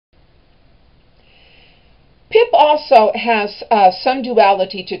Pip also has some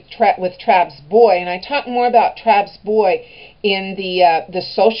duality with Trabb's boy, and I talk more about Trabb's boy in the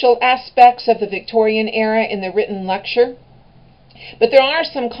social aspects of the Victorian era in the written lecture. But there are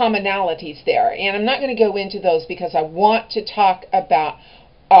some commonalities there, and I'm not going to go into those because I want to talk about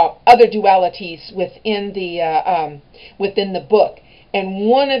other dualities within the book. And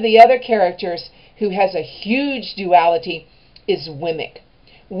one of the other characters who has a huge duality is Wemmick.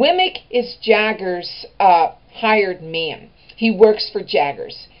 Wemmick is Jagger's hired man. He works for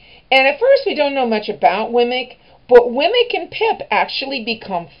Jaggers. And at first we don't know much about Wemmick, but Wemmick and Pip actually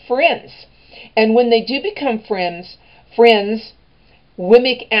become friends. And when they do become friends,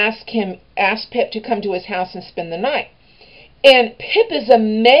 Wemmick asks Pip to come to his house and spend the night. And Pip is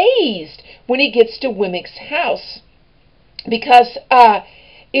amazed when he gets to Wemmick's house because,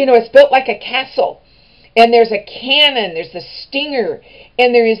 it's built like a castle. And there's a cannon, there's the stinger,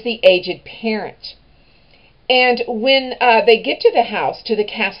 and there is the aged parent. And when they get to the house, to the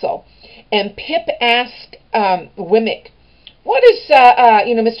castle, and Pip asks Wemmick, what does,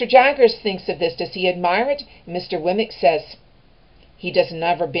 Mr. Jaggers thinks of this? Does he admire it? Mr. Wemmick says, he has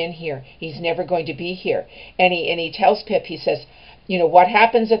never been here. He's never going to be here. And he tells Pip, he says, what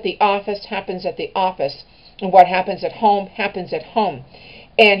happens at the office happens at the office. And what happens at home happens at home.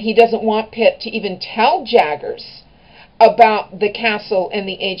 And he doesn't want Pip to even tell Jaggers about the castle and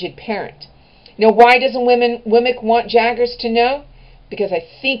the aged parent. Now, why doesn't Wemmick want Jaggers to know? Because I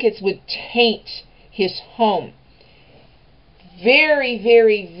think it would taint his home. Very,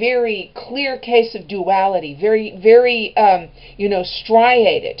 very, very clear case of duality. Very, very,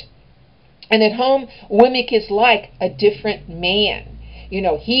 striated. And at home, Wemmick is like a different man.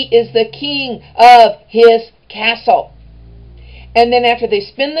 He is the king of his castle. And then after they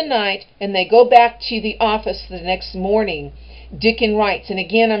spend the night and they go back to the office the next morning, Dickon writes, and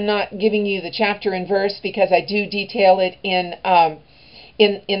again I'm not giving you the chapter and verse because I do detail it in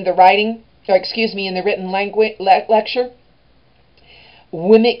the writing, or excuse me, in the written lecture.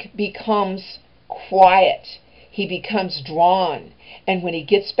 Wemmick becomes quiet. He becomes drawn. And when he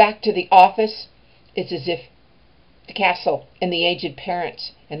gets back to the office, it's as if the castle and the aged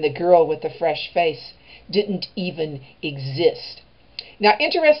parent and the girl with the fresh face didn't even exist. Now,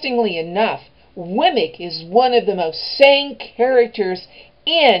 interestingly enough, Wemmick is one of the most sane characters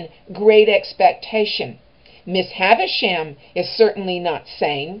in Great Expectation. Miss Havisham is certainly not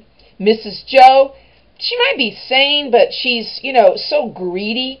sane. Mrs. Joe, she might be sane, but she's, so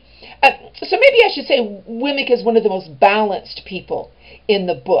greedy. So maybe I should say Wemmick is one of the most balanced people in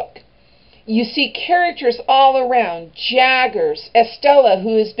the book. You see characters all around. Jaggers, Estella,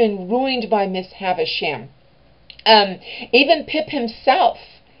 who has been ruined by Miss Havisham. Even Pip himself,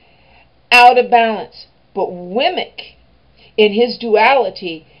 out of balance. But Wemmick, in his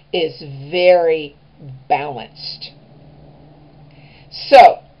duality, is very balanced.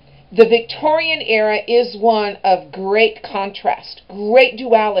 So, the Victorian era is one of great contrast, great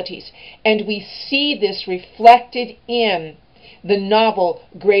dualities, and we see this reflected in the novel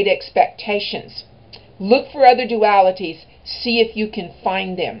Great Expectations. Look for other dualities, see if you can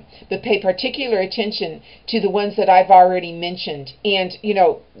find them, but pay particular attention to the ones that I've already mentioned, and,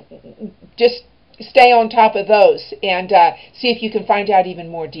 just stay on top of those and see if you can find out even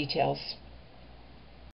more details.